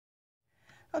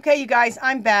Okay, you guys,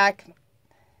 I'm back.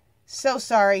 So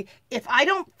sorry. If I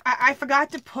don't, I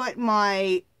forgot to put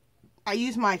I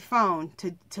use my phone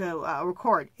to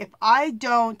record. If I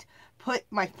don't put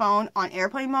my phone on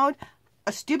airplane mode,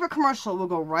 a stupid commercial will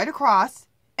go right across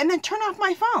and then turn off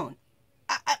my phone.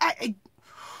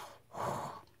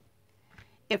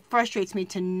 It frustrates me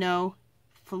to no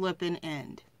flippin'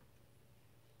 end.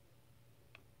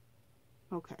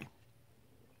 Okay.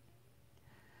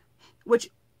 Which,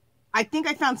 I think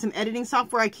I found some editing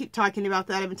software. I keep talking about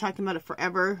that. I've been talking about it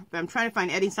forever. But I'm trying to find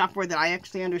editing software that I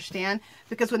actually understand.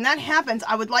 Because when that happens,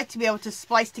 I would like to be able to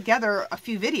splice together a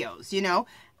few videos, you know.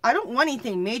 I don't want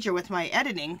anything major with my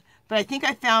editing. But I think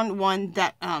I found one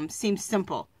that seems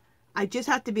simple. I just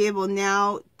have to be able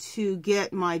now to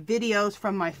get my videos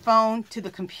from my phone to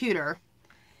the computer.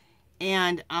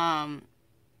 And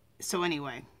so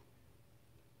anyway,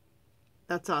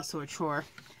 that's also a chore.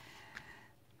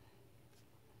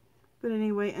 But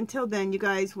anyway, until then, you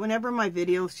guys, whenever my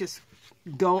videos just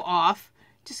go off,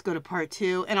 just go to part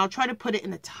 2. And I'll try to put it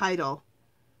in the title.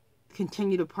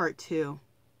 Continue to part 2.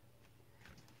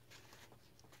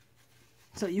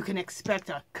 So you can expect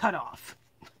a cutoff.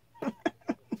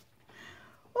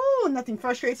 Oh, nothing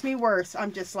frustrates me worse.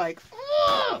 I'm just like,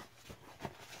 ugh!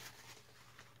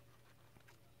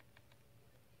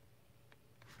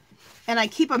 And I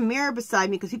keep a mirror beside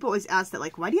me because people always ask that,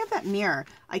 like, why do you have that mirror?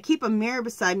 I keep a mirror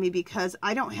beside me because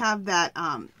I don't have that,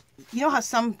 you know how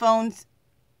some phones,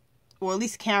 or at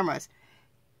least cameras,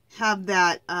 have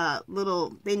that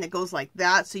little thing that goes like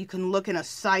that so you can look in a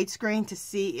side screen to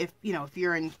see if, you know, if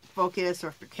you're in focus or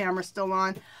if your camera's still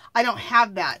on. I don't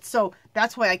have that. So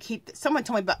that's why I keep, someone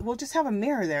told me about, we'll just have a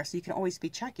mirror there so you can always be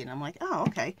checking. I'm like, oh,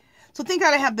 okay. So thank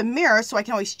God I have the mirror so I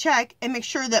can always check and make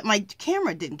sure that my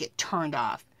camera didn't get turned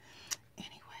off.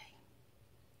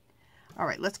 All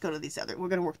right, let's go to these other. We're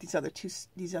going to work these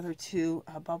other two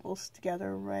bubbles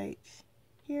together right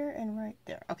here and right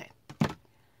there. Okay.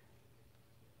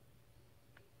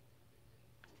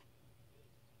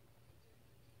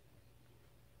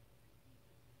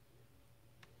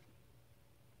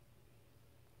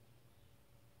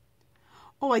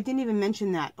 Oh, I didn't even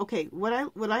mention that. Okay, what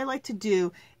I like to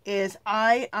do is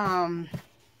I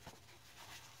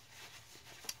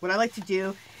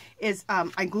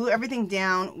glue everything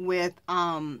down with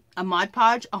a Mod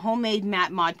Podge, a homemade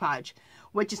matte Mod Podge,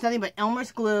 which is nothing but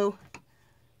Elmer's glue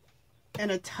in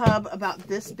a tub about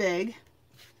this big,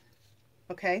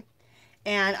 okay?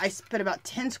 And I put about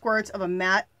 10 squirts of a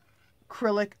matte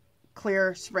acrylic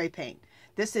clear spray paint.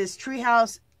 This is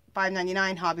Treehouse,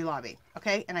 $5.99, Hobby Lobby,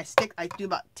 okay? And I do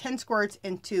about 10 squirts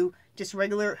into just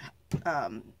regular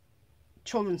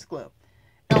children's glue,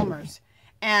 Elmer's.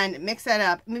 And mix that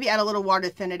up, maybe add a little water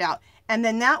to thin it out. And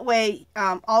then that way,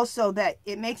 also that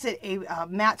it makes it a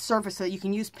matte surface so that you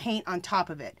can use paint on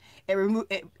top of it. It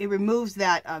removes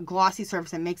that glossy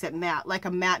surface and makes it matte, like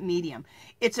a matte medium.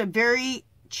 It's a very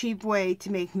cheap way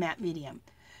to make matte medium.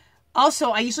 Also,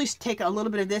 I usually take a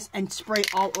little bit of this and spray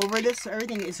all over this so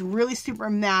everything is really super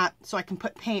matte so I can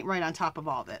put paint right on top of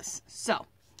all this. So,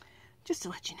 just to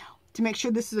let you know, to make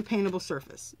sure this is a paintable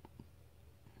surface.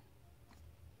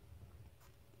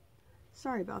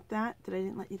 Sorry about that I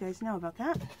didn't let you guys know about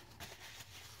that.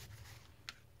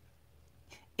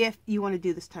 If you want to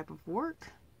do this type of work,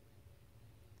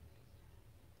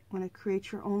 want to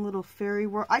create your own little fairy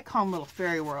world. I call them little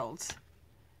fairy worlds.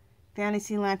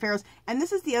 Fantasyland fairies. And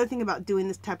this is the other thing about doing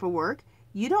this type of work.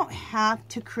 You don't have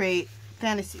to create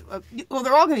fantasy. Well,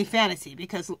 they're all going to be fantasy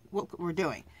because what we're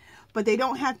doing. But they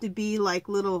don't have to be like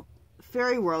little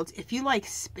fairy worlds. If you like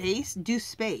space, do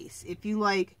space. If you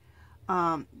like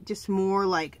just more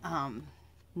like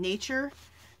nature,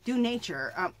 do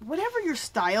nature. Whatever your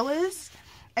style is.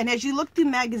 And as you look through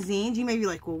magazines, you may be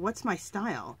like, well, what's my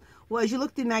style? Well, as you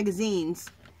look through magazines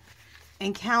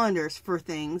and calendars for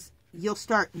things, you'll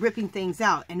start ripping things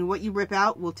out. And what you rip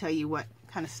out will tell you what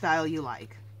kind of style you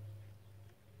like.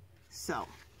 So.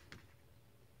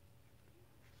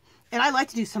 And I like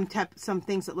to do some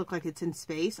things that look like it's in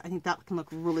space. I think that can look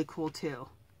really cool too.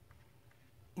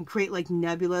 And create like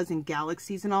nebulas and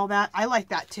galaxies and all that. I like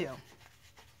that too.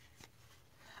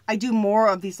 I do more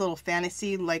of these little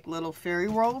fantasy, like little fairy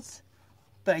worlds,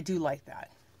 but I do like that.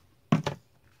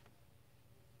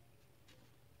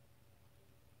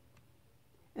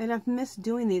 And I've missed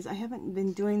doing these. I haven't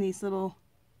been doing these little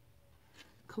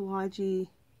collage-y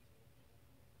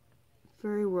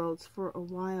fairy worlds for a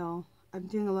while. I'm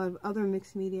doing a lot of other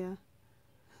mixed media.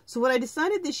 So what I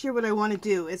decided this year, what I want to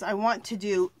do is I want to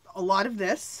do a lot of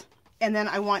this, and then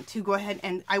I want to go ahead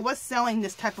and I was selling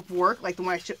this type of work, like the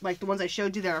one ones I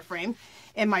showed you that are framed,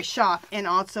 in my shop and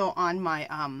also on my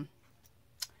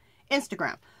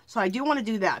Instagram. So I do want to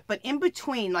do that. But in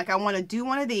between, like I want to do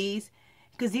one of these,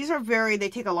 because these are they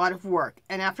take a lot of work.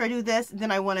 And after I do this, then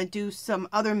I want to do some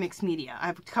other mixed media. I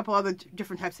have a couple other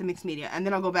different types of mixed media, and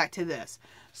then I'll go back to this.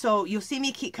 So you'll see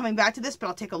me keep coming back to this, but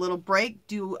I'll take a little break,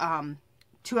 do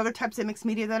 2 other types of mixed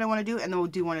media that I want to do, and then we'll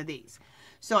do one of these.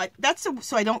 So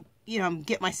so I don't, you know,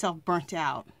 get myself burnt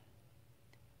out.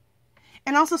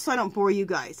 And also so I don't bore you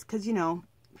guys, because, you know,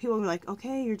 people will be like,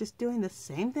 okay, you're just doing the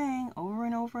same thing over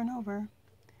and over and over.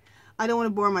 I don't want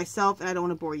to bore myself, and I don't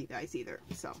want to bore you guys either,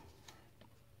 so.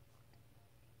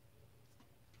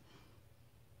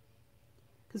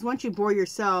 Because once you bore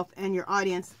yourself and your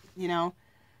audience, you know,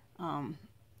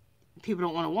 people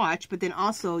don't want to watch, but then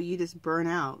also you just burn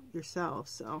out yourself,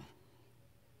 so.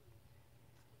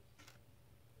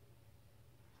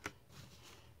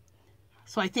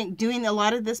 So I think doing a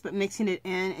lot of this, but mixing it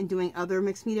in and doing other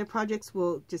mixed media projects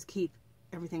will just keep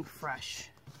everything fresh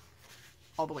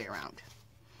all the way around.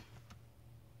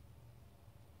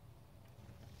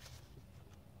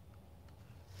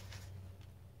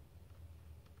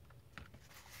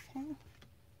 Okay.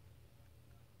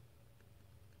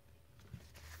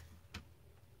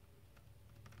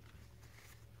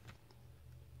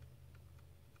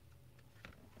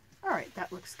 All right,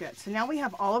 that looks good. So now we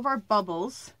have all of our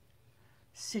bubbles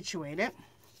situated.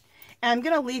 And I'm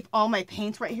going to leave all my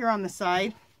paints right here on the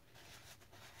side,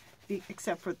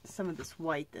 except for some of this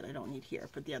white that I don't need here,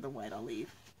 but the other white I'll leave,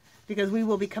 because we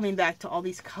will be coming back to all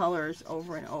these colors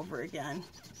over and over again.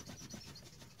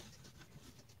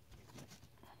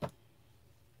 Let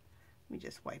me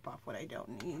just wipe off what I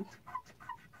don't need.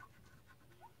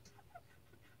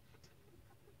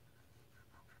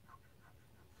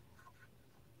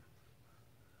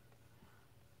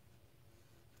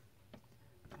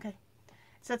 Okay,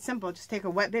 it's that simple. Just take a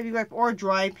wet baby wipe or a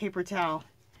dry paper towel.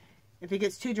 If it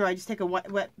gets too dry, just take a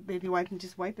wet baby wipe and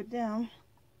just wipe it down.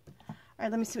 All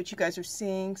right, let me see what you guys are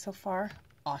seeing so far.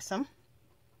 Awesome.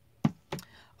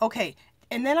 Okay,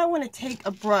 and then I want to take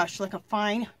a brush, like a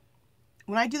fine.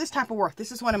 When I do this type of work,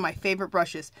 this is one of my favorite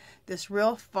brushes, this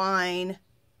real fine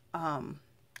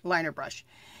liner brush.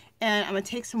 And I'm going to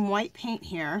take some white paint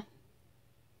here.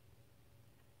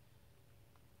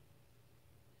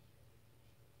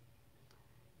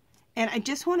 And I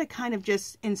just want to kind of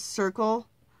just encircle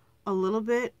a little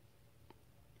bit,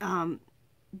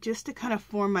 just to kind of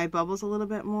form my bubbles a little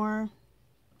bit more.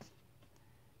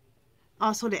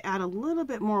 Also to add a little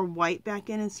bit more white back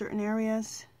in certain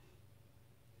areas.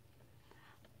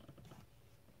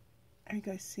 Are you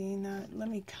guys seeing that? Let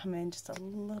me come in just a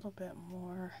little bit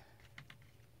more.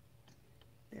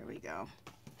 There we go.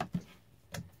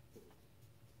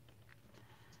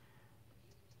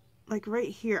 Like right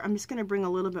here, I'm just going to bring a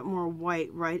little bit more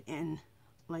white right in,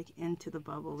 like into the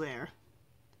bubble there.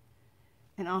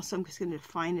 And also I'm just going to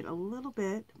define it a little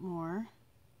bit more.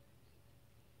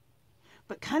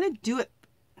 But kind of do it,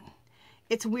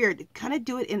 it's weird, kind of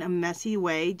do it in a messy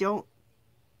way.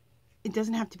 It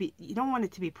doesn't have to be, you don't want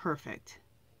it to be perfect.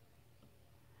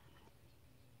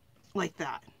 Like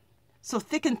that. So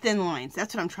thick and thin lines,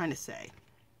 that's what I'm trying to say.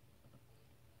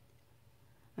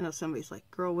 I know somebody's like,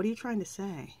 girl, what are you trying to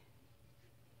say?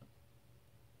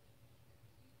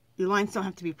 Your lines don't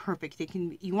have to be perfect. They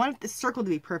can, you want the circle to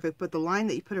be perfect, but the line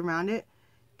that you put around it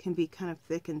can be kind of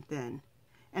thick and thin.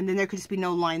 And then there could just be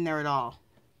no line there at all.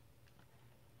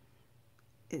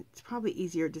 It's probably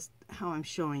easier just how I'm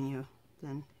showing you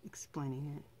than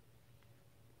explaining it.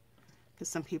 Because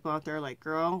some people out there are like,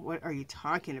 girl, what are you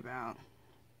talking about?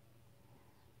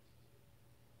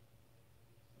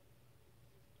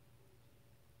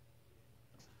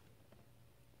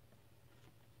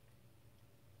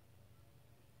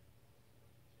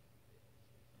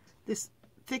 This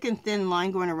thick and thin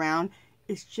line going around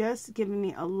is just giving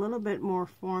me a little bit more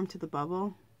form to the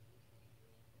bubble.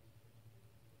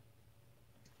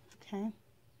 Okay.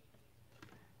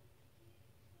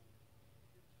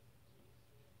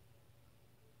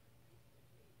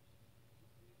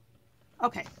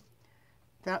 Okay,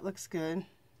 that looks good.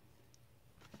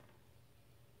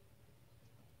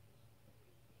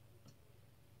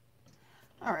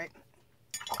 All right.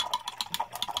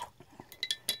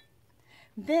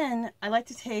 Then I like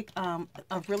to take a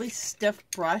really stiff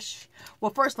brush.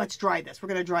 Well, first let's dry this. We're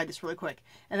going to dry this really quick.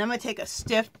 And then I'm going to take a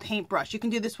stiff paintbrush. You can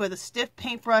do this with a stiff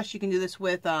paintbrush. You can do this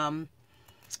with a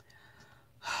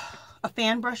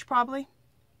fan brush probably.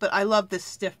 But I love this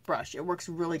stiff brush. It works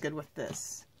really good with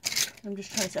this. I'm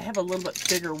just trying to say, I have a little bit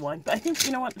bigger one. But I think,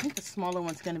 you know what? I think the smaller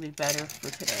one's going to be better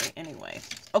for today anyway.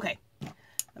 Okay.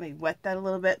 Let me wet that a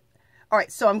little bit. All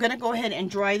right, so I'm going to go ahead and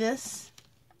dry this.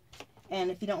 And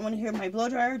if you don't want to hear my blow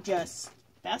dryer, just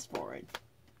fast forward.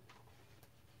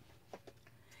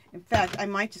 In fact, I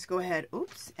might just go ahead,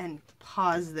 oops, and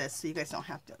pause this so you guys don't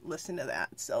have to listen to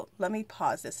that. So let me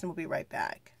pause this and we'll be right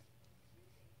back.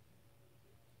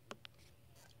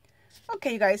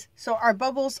 Okay, you guys, so our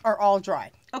bubbles are all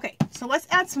dry. Okay, so let's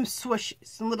add some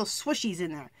little swishies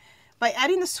in there. By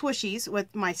adding the swishies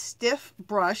with my stiff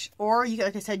brush, or you,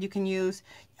 like I said, you can use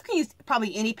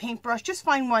probably any paintbrush. Just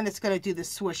find one that's going to do the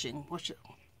swishing. Which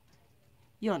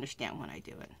you'll understand when I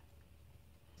do it.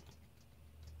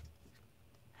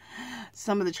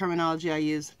 Some of the terminology I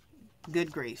use,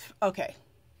 good grief. Okay,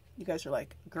 you guys are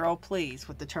like, girl, please,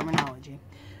 with the terminology.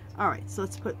 All right, so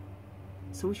let's put.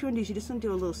 So what you want to do is you just want to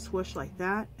do a little swish like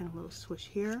that and a little swish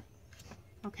here,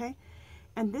 okay?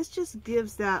 And this just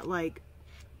gives that like,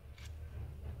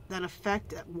 that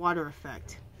effect, that water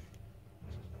effect.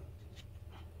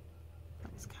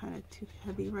 That was kind of too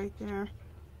heavy right there.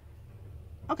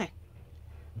 Okay,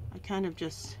 I kind of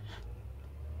just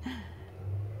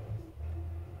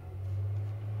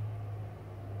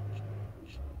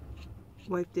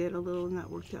wiped it a little and that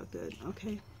worked out good.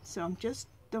 Okay, so I'm just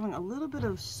throwing a little bit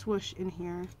of swoosh in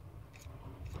here,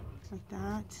 like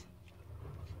that.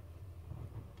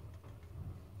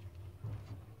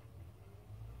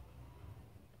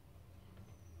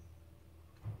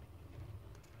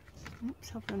 Oops,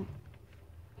 helping.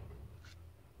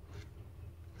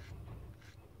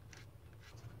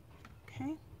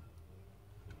 Okay.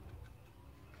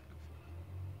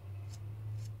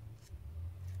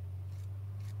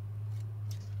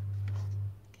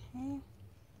 Okay.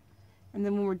 And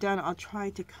then when we're done, I'll try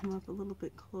to come up a little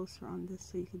bit closer on this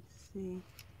so you can see.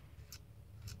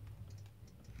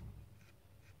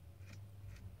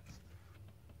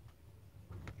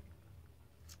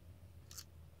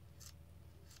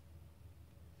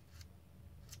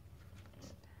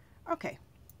 Okay,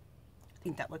 I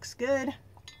think that looks good.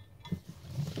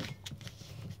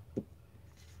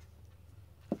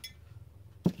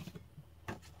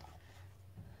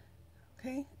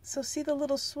 Okay, so see the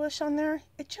little swish on there?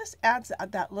 It just adds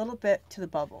that little bit to the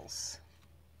bubbles.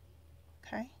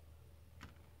 Okay.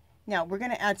 Now we're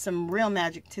going to add some real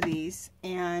magic to these,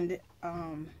 and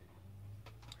I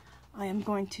am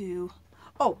going to,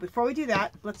 oh, before we do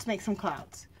that, let's make some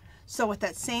clouds. So with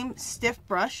that same stiff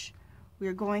brush,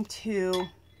 we're going to,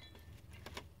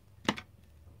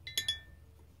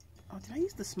 oh, did I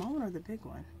use the small one or the big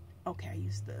one? Okay, I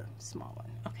used the small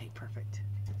one. Okay, perfect.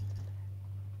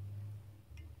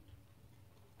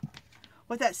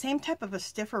 With that same type of a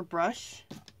stiffer brush,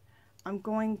 I'm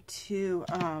going to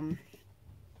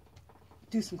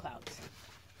do some clouds.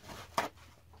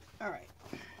 All right.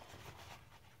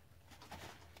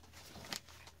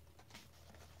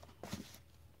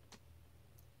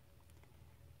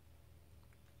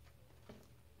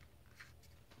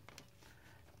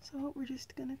 So we're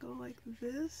just gonna go like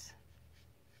this.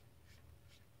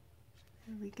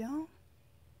 There we go.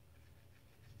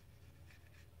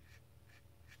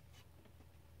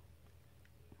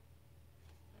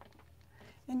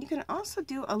 And you can also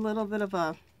do a little bit of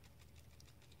a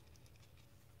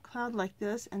cloud like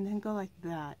this and then go like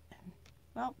that.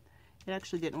 Well, it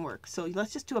actually didn't work. So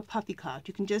let's just do a puffy cloud.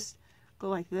 You can just go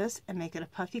like this and make it a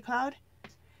puffy cloud.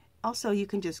 Also, you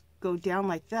can just go down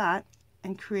like that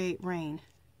and create rain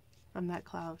from that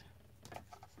cloud.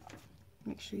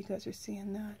 Make sure you guys are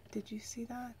seeing that. Did you see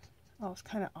that? Oh, it's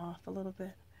kind of off a little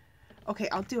bit. Okay,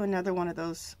 I'll do another one of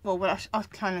those. Well, I'll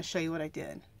kind of show you what I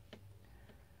did.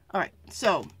 All right,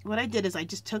 so what I did is I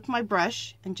just took my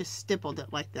brush and just stippled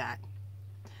it like that.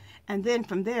 And then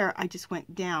from there, I just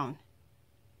went down.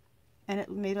 And it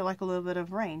made it like a little bit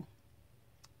of rain.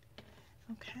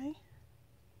 Okay.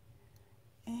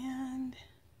 And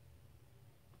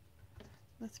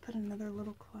let's put another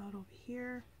little cloud over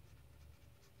here.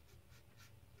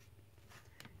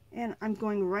 And I'm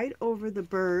going right over the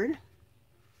bird.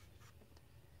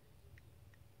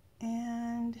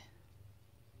 And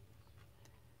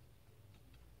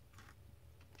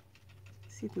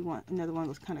see if we want another one of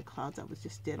those kind of clouds that was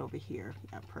just did over here.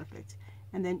 Yeah, perfect.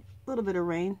 And then a little bit of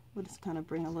rain. We'll just kind of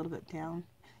bring a little bit down.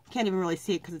 You can't even really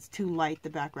see it because it's too light, the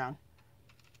background.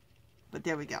 But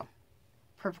there we go.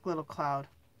 Perfect little cloud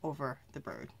over the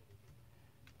bird.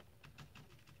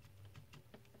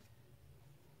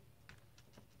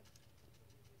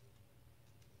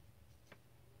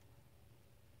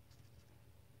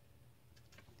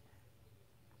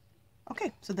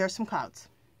 Okay, so there's some clouds.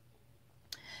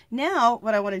 Now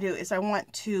what I want to do is I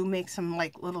want to make some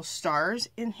like little stars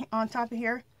on top of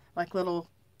here, like little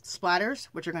splatters,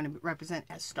 which are going to represent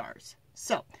as stars.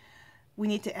 So we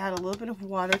need to add a little bit of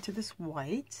water to this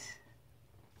white.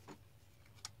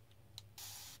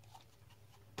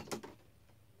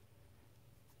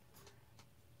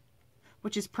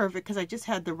 which is perfect because I just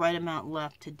had the right amount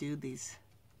left to do these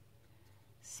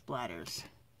splatters.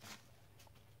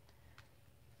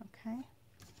 Okay,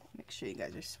 make sure you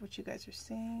guys are what you guys are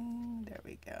seeing. There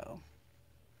we go.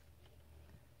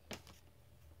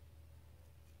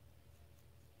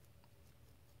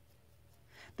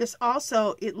 This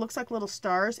also, it looks like little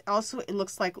stars. Also, it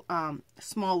looks like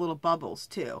small little bubbles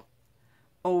too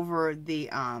over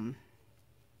the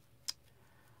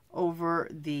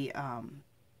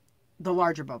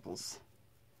larger bubbles.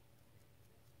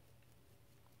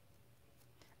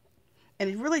 And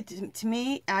it really, to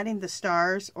me, adding the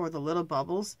stars or the little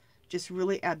bubbles just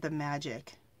really add the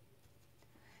magic.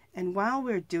 And while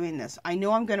we're doing this, I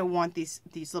know I'm going to want these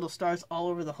little stars all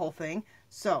over the whole thing.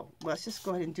 So let's just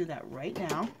go ahead and do that right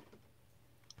now.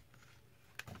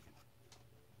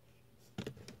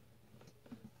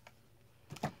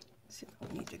 Let's see if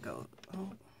I need to go. Oh.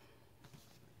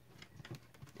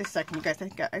 Just a second, you guys.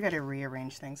 I got to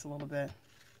rearrange things a little bit.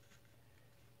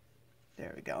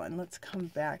 There we go. And let's come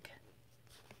back.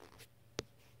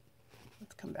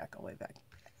 Let's come back all the way back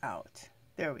out.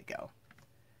 There we go.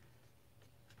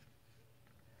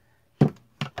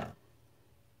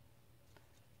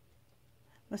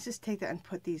 Let's just take that and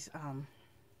put these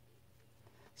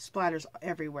splatters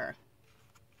everywhere.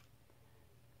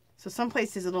 So some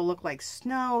places it'll look like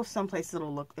snow, some places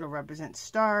it'll represent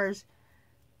stars,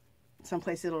 some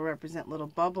places it'll represent little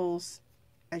bubbles,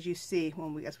 as you see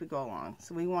as we go along.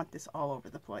 So we want this all over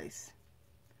the place.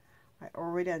 I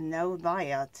already know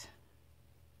that.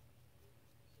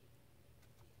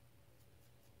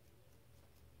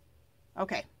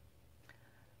 Okay.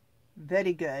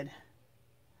 Very good.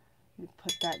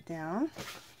 Put that down,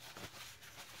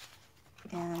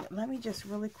 and let me just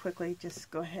really quickly just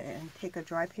go ahead and take a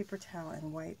dry paper towel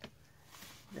and wipe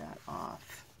that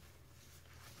off.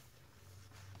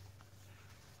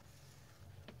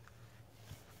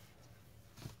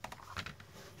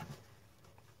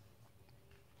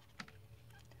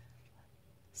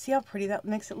 See how pretty that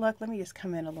makes it look? Let me just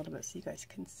come in a little bit so you guys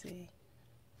can see.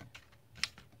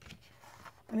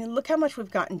 I mean, look how much we've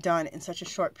gotten done in such a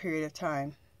short period of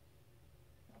time.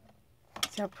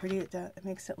 See how pretty it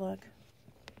makes it look?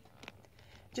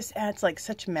 Just adds like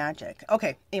such magic.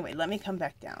 Okay, anyway, let me come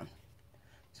back down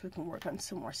so we can work on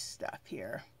some more stuff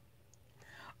here.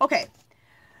 Okay,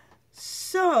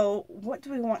 so what do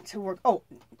we want to work? Oh,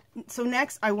 so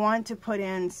next I want to put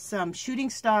in some shooting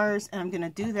stars, and I'm going to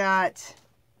do that.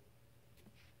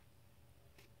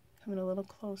 Coming a little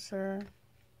closer.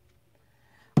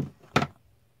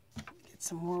 Get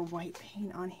some more white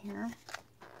paint on here.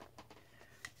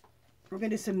 We're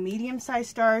going to do some medium-sized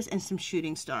stars and some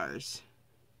shooting stars.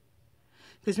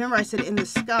 Because remember I said in the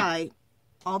sky,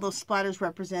 all those splatters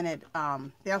represented,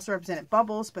 they also represented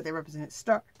bubbles, but they represented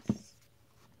stars.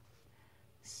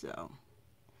 So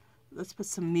let's put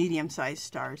some medium-sized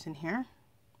stars in here.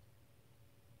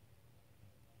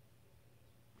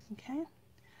 Okay.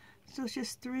 So it's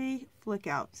just 3 flick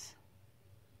outs.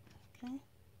 Okay.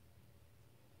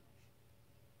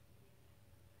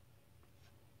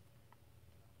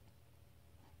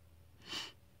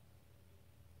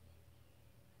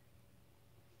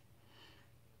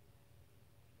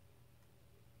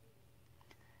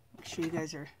 Make sure you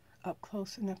guys are up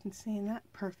close enough and seeing that.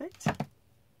 Perfect.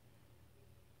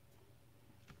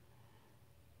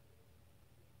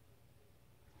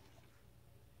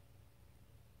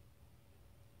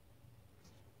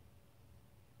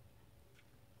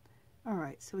 All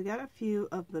right, so we got a few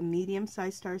of the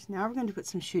medium-sized stars. Now we're going to put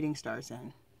some shooting stars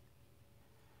in.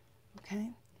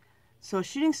 Okay, so a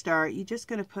shooting star, you're just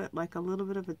going to put like a little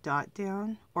bit of a dot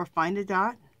down, or find a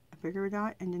dot, a bigger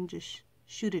dot, and then just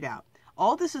shoot it out.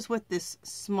 All this is with this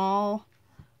small,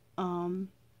 what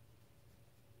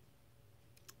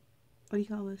do you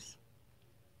call this?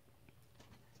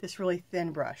 This really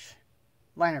thin brush,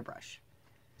 liner brush.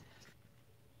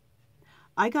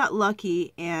 I got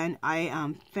lucky and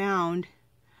I found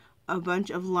a bunch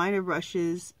of liner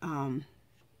brushes.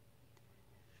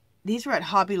 These were at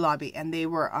Hobby Lobby, and they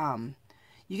were,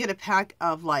 you get a pack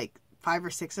of like 5 or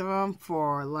 6 of them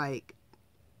for like,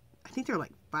 I think they were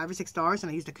like $5 or $6,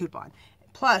 and I used a coupon.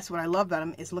 Plus, what I love about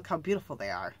them is look how beautiful they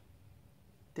are.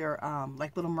 They're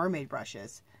like little mermaid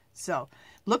brushes. So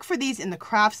look for these in the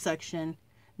craft section,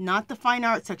 not the fine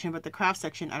art section, but the craft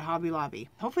section at Hobby Lobby.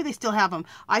 Hopefully they still have them.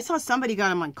 I saw somebody got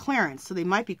them on clearance, so they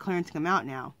might be clearancing them out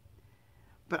now.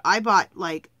 But I bought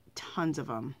like tons of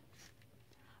them.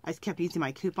 I just kept using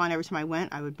my coupon every time I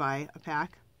went. I would buy a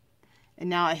pack. And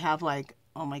now I have like,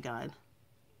 oh my God,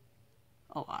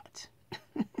 a lot.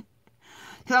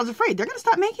 Because I was afraid they're going to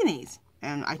stop making these.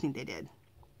 And I think they did.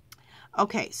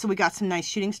 Okay, so we got some nice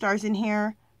shooting stars in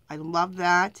here. I love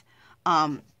that.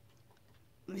 Let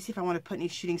me see if I want to put any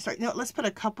shooting stars. No, let's put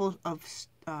a couple of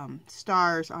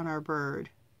stars on our bird.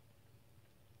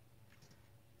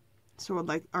 So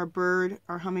like our bird,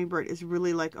 our hummingbird is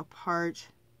really like a part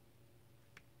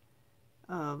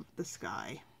of the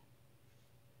sky.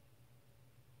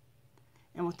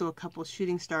 And we'll throw a couple of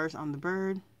shooting stars on the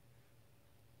bird.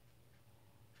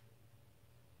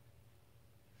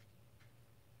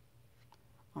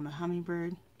 On the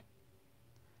hummingbird.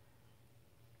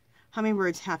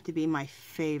 Hummingbirds have to be my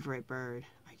favorite bird.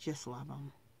 I just love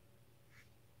them.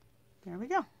 There we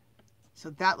go. So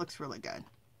that looks really good.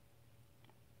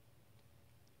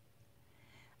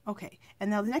 Okay, and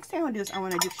now the next thing I want to do is I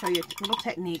want to show you a little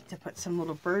technique to put some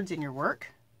little birds in your work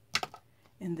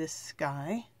in this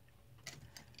sky.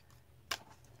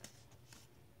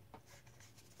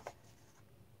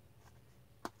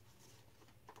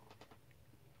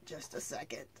 Just a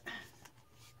second.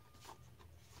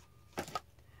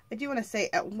 I do want to say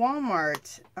at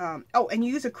Walmart, oh, and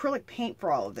you use acrylic paint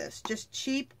for all of this. Just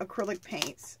cheap acrylic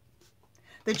paints.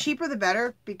 The cheaper the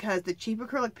better, because the cheap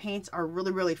acrylic paints are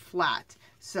really, really flat.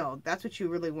 So that's what you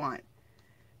really want.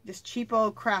 Just cheap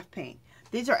old craft paint.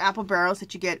 These are apple barrels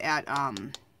that you get at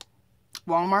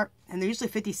Walmart. And they're usually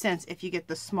 50 cents if you get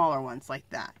the smaller ones like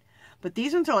that. But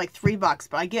these ones are like $3.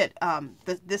 But I get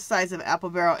this size of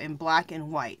apple barrel in black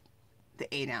and white. The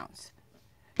 8-ounce.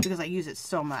 Because I use it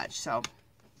so much. So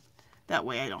that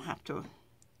way I don't have to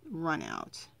run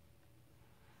out.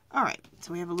 Alright,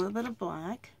 so we have a little bit of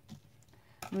black.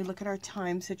 Let me look at our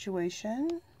time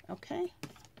situation. Okay.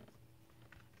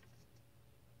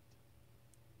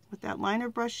 With that liner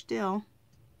brush still,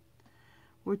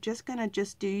 we're just going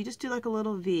to you just do like a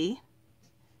little V,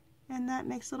 and that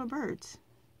makes little birds.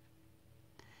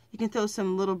 You can throw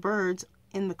some little birds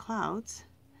in the clouds.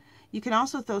 You can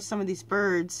also throw some of these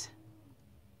birds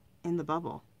in the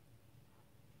bubble.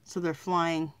 So they're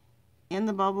flying in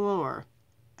the bubble or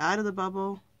out of the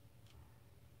bubble.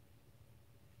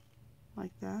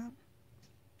 Like that.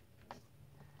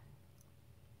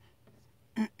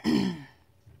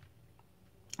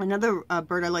 Another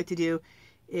bird I like to do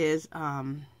is, oh,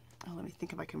 let me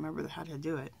think if I can remember how to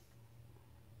do it.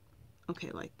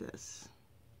 Okay, like this.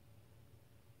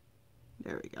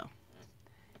 There we go.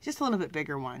 Just a little bit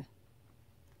bigger one.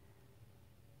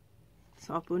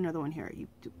 So I'll put another one here. You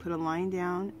put a line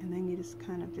down, and then you just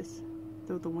kind of just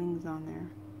throw the wings on there.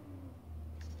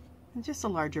 And just a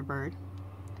larger bird.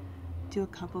 Do a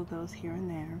couple of those here and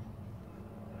there.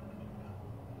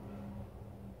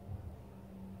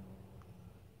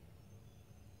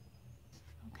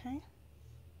 Okay.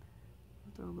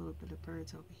 I'll throw a little bit of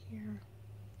birds over here.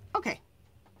 Okay.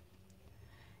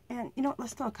 And you know what?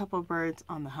 Let's throw a couple of birds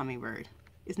on the hummingbird.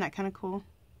 Isn't that kind of cool?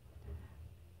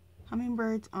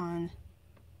 Hummingbirds on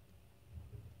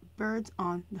birds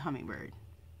on the hummingbird.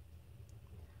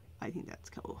 I think that's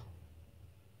cool.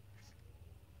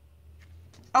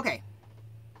 Okay.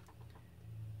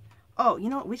 Oh, you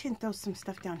know what? We can throw some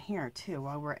stuff down here too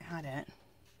while we're at it.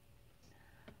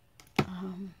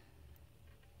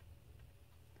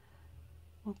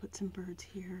 We'll put some birds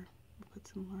here. We'll put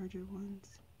some larger ones.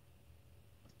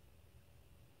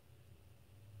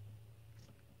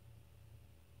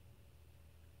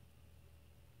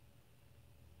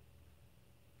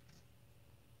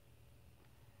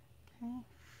 Okay.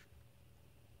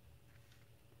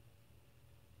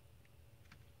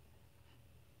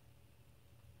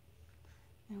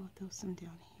 And we'll throw some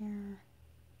down here.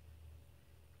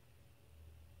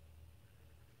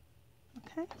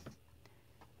 Okay.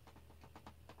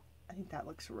 I think that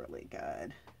looks really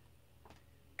good.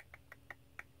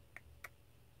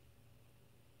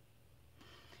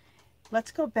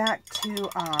 Let's go back to,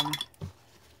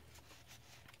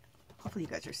 hopefully you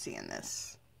guys are seeing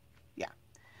this. Yeah.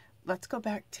 Let's go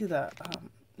back to the,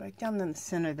 right down in the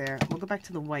center there. We'll go back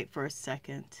to the white for a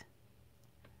second.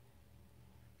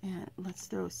 And let's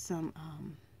throw some,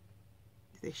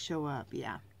 if they show up,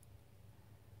 yeah.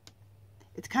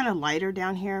 It's kind of lighter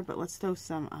down here, but let's throw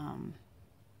some,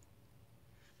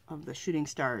 of the shooting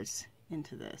stars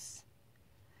into this.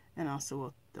 And also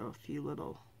we'll throw a few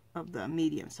little of the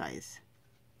medium size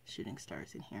shooting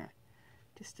stars in here.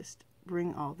 Just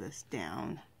bring all this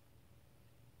down.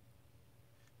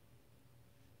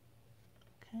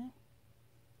 Okay.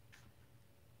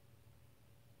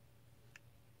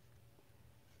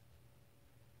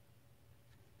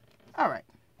 All right,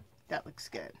 that looks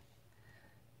good.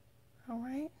 All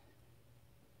right.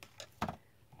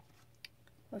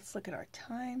 Let's look at our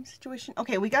time situation.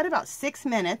 Okay, we got about 6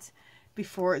 minutes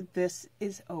before this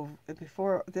is over,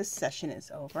 before this session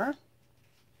is over.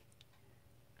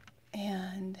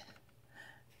 And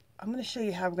I'm going to show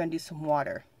you how we're going to do some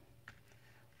water.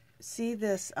 See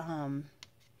this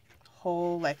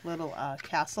whole like little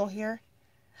castle here?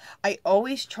 I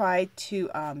always try to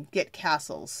get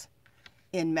castles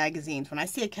in magazines. When I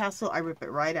see a castle, I rip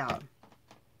it right out.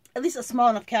 At least a small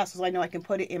enough castle so I know I can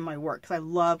put it in my work because I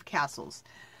love castles.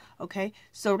 Okay,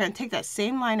 so we're going to take that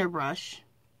same liner brush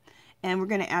and we're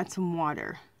going to add some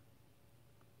water.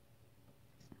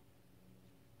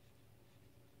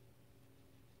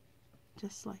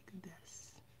 Just like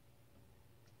this.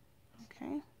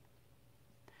 Okay.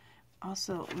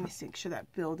 Also, let me make sure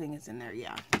that building is in there.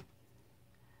 Yeah.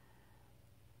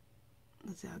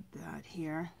 Let's add that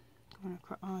here. Going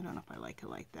across, oh, I don't know if I like it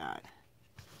like that.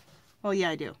 Oh,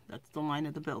 yeah, I do. That's the line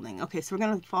of the building. Okay, so we're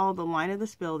going to follow the line of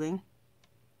this building.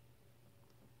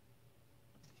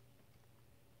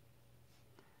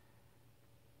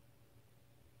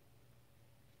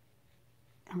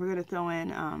 And we're going to throw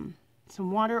in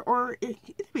some water, or it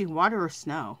could be water or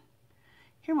snow.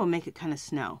 Here we'll make it kind of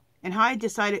snow. And how I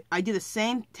decided, I do the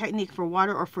same technique for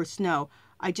water or for snow.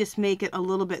 I just make it a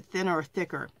little bit thinner or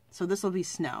thicker. So this will be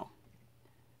snow.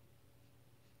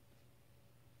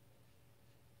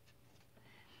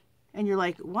 And you're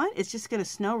like, what? It's just going to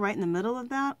snow right in the middle of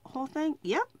that whole thing?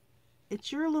 Yep.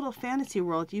 It's your little fantasy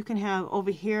world. You can have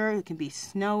over here, it can be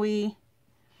snowy.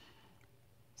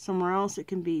 Somewhere else it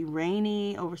can be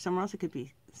rainy. Over somewhere else it could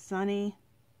be sunny.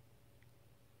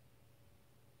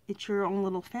 It's your own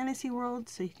little fantasy world,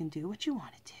 so you can do what you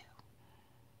want to do.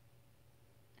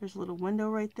 There's a little window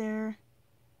right there.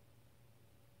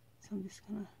 So I'm just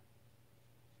going to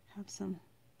have some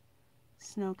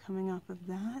snow coming off of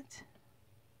that.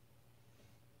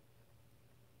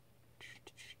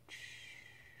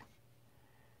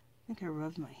 I think I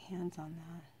rubbed my hands on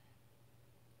that.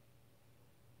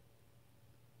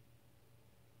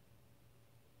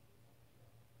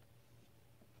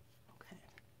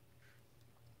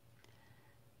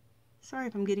 Sorry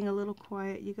if I'm getting a little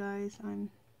quiet, you guys. I'm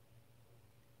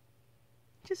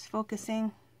just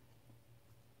focusing.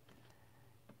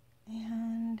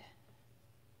 And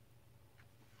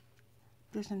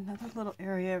there's another little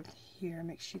area here.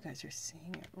 Make sure you guys are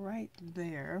seeing it right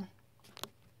there.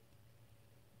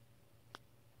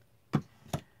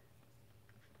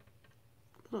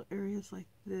 Little areas like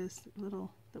this,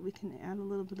 little that we can add a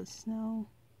little bit of snow.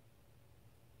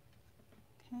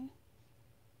 Okay.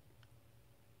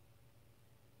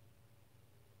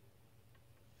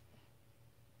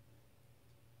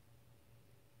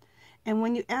 And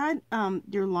when you add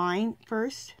your line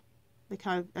first, like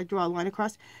how I draw a line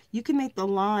across, you can make the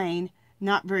line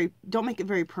don't make it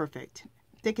very perfect,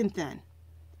 thick and thin.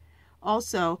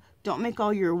 Also, don't make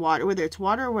all your water, whether it's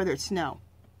water or whether it's snow,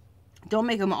 don't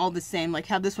make them all the same. Like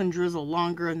have this one drizzle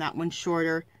longer and that one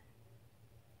shorter.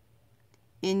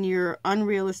 In your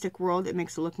unrealistic world, it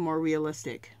makes it look more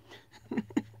realistic.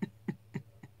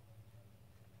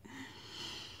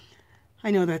 I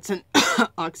know that's an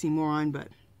oxymoron, but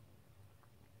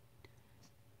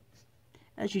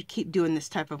as you keep doing this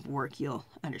type of work, you'll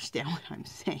understand what I'm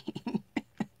saying.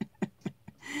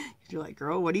 You're like,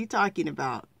 girl, what are you talking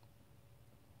about?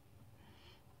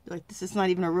 You're like, this is not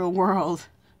even a real world.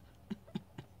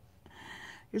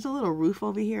 There's a little roof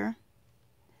over here.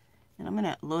 And I'm going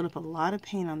to load up a lot of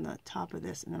paint on the top of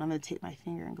this. And then I'm going to take my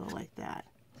finger and go like that.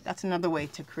 That's another way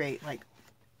to create like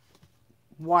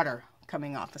water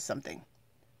coming off of something.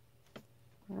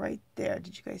 Right there.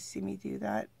 Did you guys see me do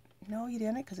that? No, you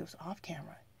didn't, because it was off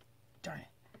camera. Darn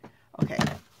it. Okay.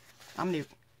 I'm going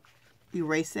to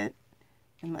erase it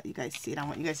and let you guys see it. I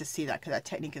want you guys to see that because that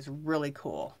technique is really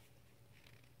cool.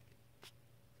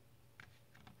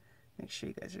 Make sure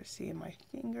you guys are seeing my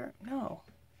finger. No.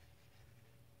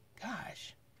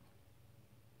 Gosh.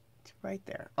 It's right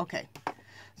there. Okay.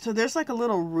 So there's like a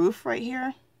little roof right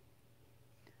here.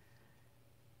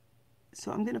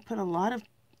 So I'm going to put a lot of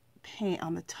paint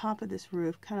on the top of this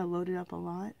roof, kind of load it up a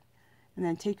lot. And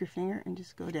then take your finger and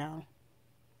just go down.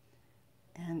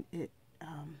 And it,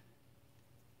 let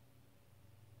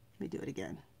me do it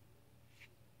again.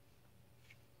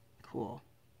 Cool.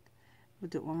 We'll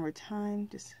do it one more time.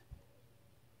 Just,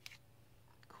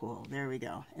 cool. There we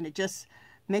go. And it just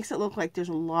makes it look like there's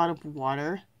a lot of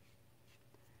water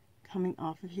coming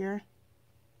off of here.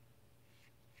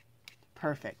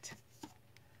 Perfect.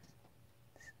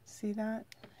 See that?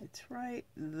 It's right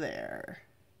there.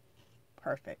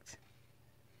 Perfect.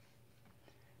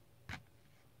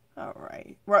 All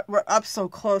right, we're up so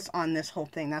close on this whole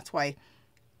thing. That's why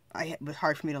it was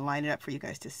hard for me to line it up for you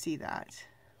guys to see that.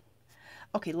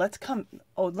 Okay, let's come.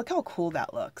 Oh, look how cool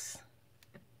that looks.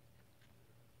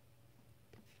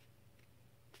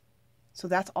 So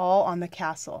that's all on the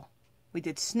castle. We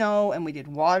did snow and we did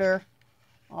water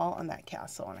all on that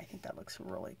castle. And I think that looks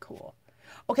really cool.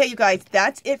 Okay, you guys,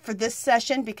 that's it for this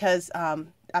session because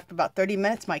after about 30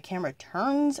 minutes, my camera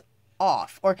turns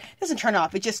off. Or it doesn't turn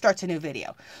off, it just starts a new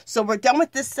video. So we're done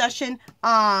with this session.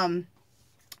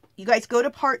 You guys go to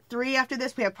part 3 after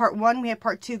this. We have part 1, we have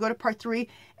part 2. Go to part 3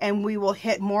 and we will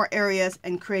hit more areas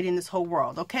and creating this whole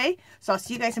world, okay? So I'll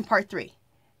see you guys in part 3.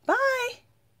 Bye!